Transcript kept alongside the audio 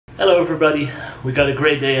Hello everybody, we got a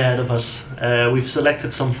great day ahead of us. We've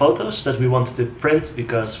selected some photos that we wanted to print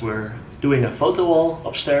because we're doing a photo wall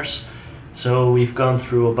upstairs. So we've gone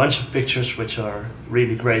through a bunch of pictures which are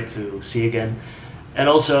really great to see again. And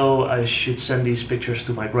also I should send these pictures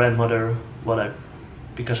to my grandmother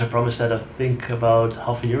because I promised that I think about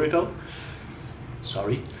half a year ago.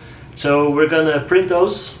 Sorry. So we're gonna print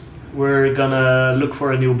those, we're gonna look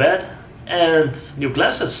for a new bed and new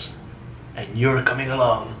glasses. And you're coming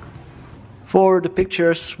along. For the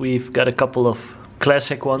pictures we've got a couple of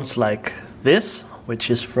classic ones like this, which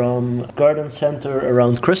is from garden center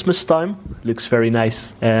around Christmas time. Looks very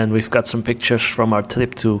nice. And we've got some pictures from our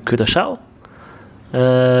trip to Curaçao.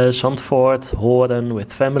 Zandvoort, Horen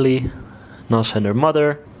with family. Nas and her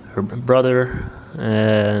mother, her brother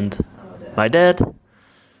and my dad.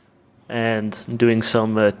 And doing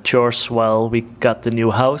some chores while we got the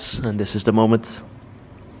new house. And this is the moment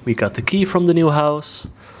we got the key from the new house.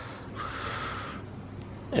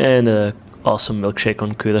 And an awesome milkshake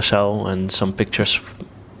on Curaçao and some pictures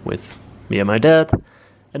with me and my dad.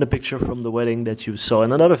 And a picture from the wedding that you saw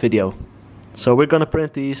in another video. So we're gonna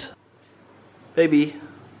print these. Baby,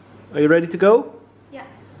 are you ready to go? Yeah.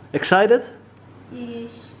 Excited?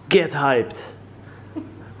 Yes. Get hyped.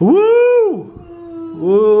 Woo!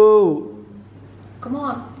 Woo! Come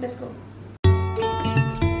on, let's go.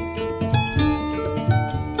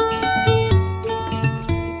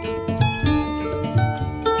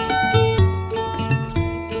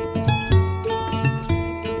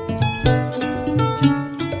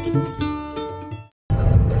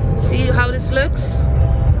 See how this looks?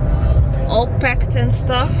 All packed and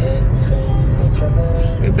stuff.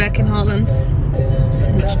 We're back in Holland.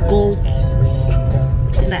 It's cold.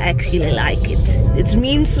 And I actually like it. It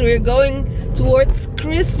means we're going towards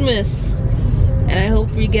Christmas. And I hope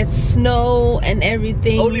we get snow and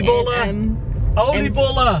everything. Oliebollen!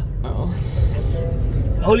 Oliebollen! Oh.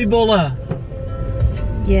 Oliebollen!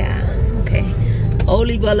 Yeah, okay.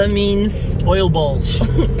 Oliebollen means Oil balls.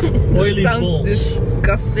 Oily sounds balls.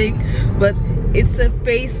 disgusting, but it's a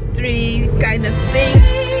pastry kind of thing.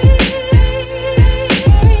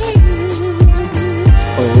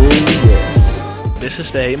 Oh yes. This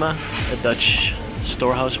is the HEMA, a Dutch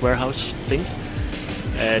storehouse warehouse thing.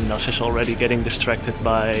 And Nas is already getting distracted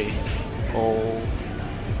by all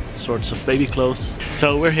sorts of baby clothes.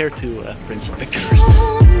 So we're here to print some pictures.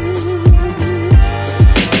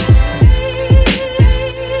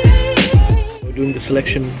 Doing the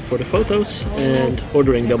selection for the photos and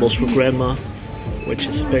ordering doubles for grandma, which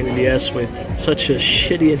is a pain in the ass with such a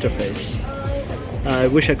shitty interface. I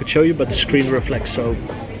wish I could show you, but the screen reflects, so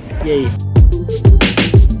yay.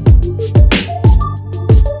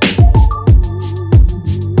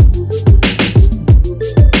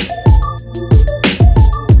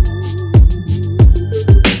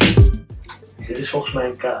 Dit is volgens mij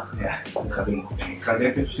een K. Ja, dat gaat helemaal goed. Ik ga het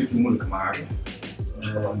even een stukje moeilijker maken.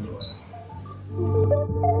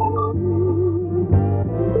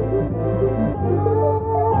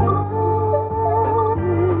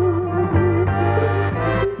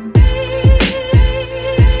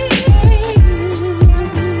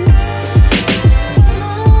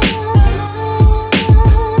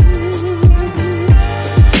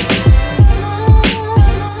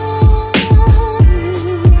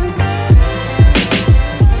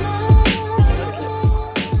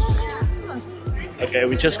 Okay,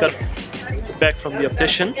 we just got back from the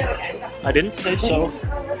optician. I didn't say so.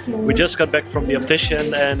 We just got back from the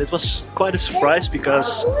optician and it was quite a surprise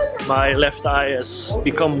because my left eye has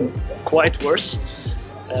become quite worse.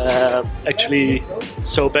 Actually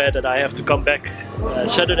so bad that I have to come back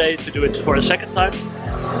Saturday to do it for a second time.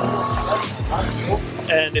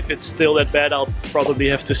 And if it's still that bad, I'll probably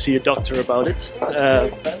have to see a doctor about it.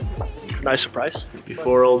 Nice surprise.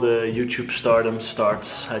 Before all the YouTube stardom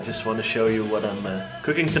starts, I just want to show you what I'm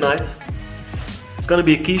cooking tonight. It's gonna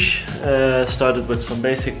be a quiche. Started with some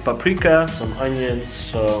basic paprika, some onions,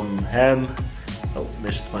 some ham. Oh,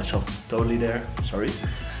 missed myself totally there, sorry.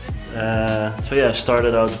 So yeah, I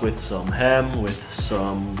started out with some ham, with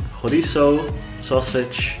some chorizo,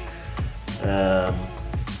 sausage,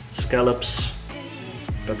 scallops,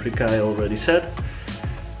 paprika I already said.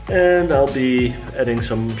 And I'll be adding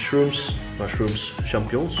some mushrooms,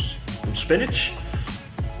 champignons, some spinach,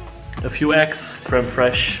 a few eggs, creme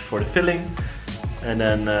fraiche for the filling, and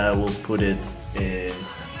then we'll put it in,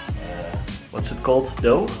 what's it called,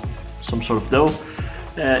 dough, some sort of dough,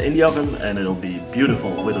 in the oven, and it'll be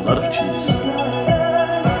beautiful with a lot of cheese.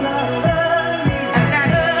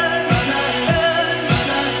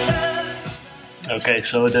 Okay,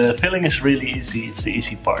 so the filling is really easy, it's the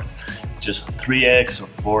easy part. Just 3 eggs or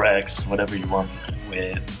 4 eggs, whatever you want,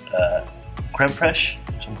 with creme fraiche,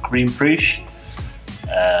 some cream fraiche.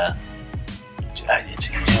 It's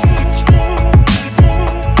easy.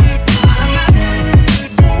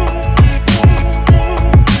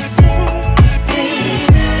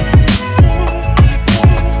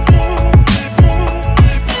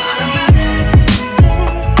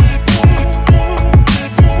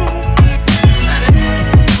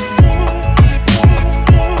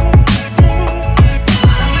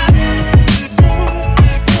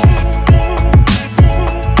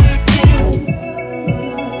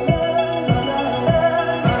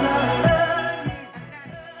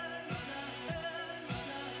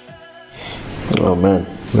 Oh man,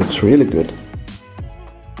 looks really good.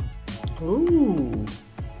 Ooh,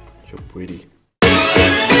 so pretty.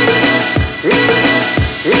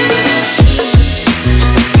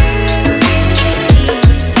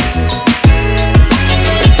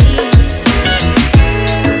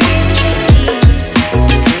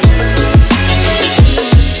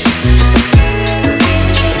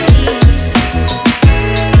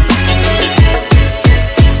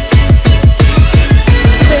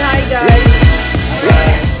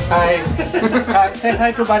 Say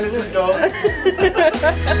hi to Pedro.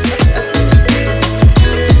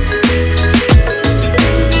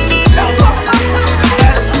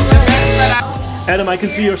 Adam, I can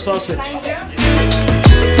see your sausage.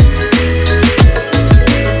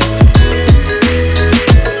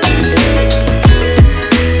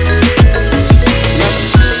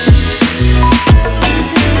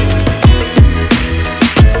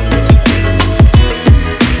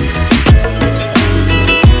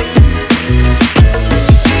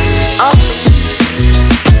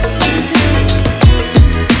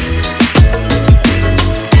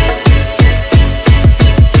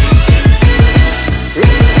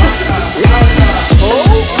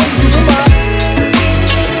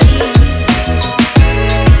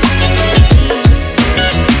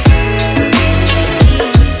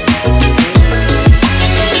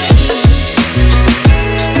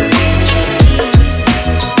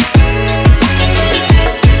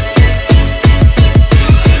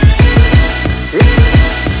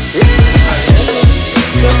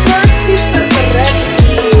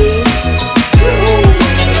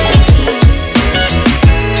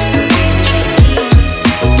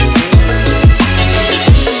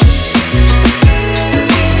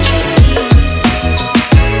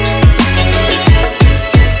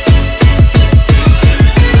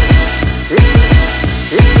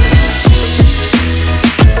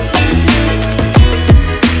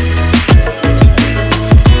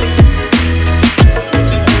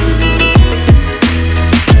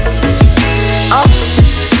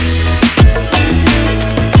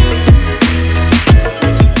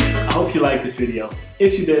 Video.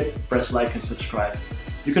 If you did, press like and subscribe.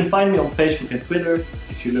 You can find me on Facebook and Twitter.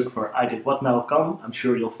 If you look for IDIDWHATNOW, I'm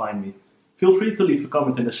sure you'll find me. Feel free to leave a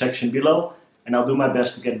comment in the section below and I'll do my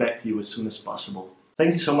best to get back to you as soon as possible.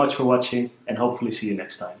 Thank you so much for watching and hopefully see you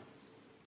next time.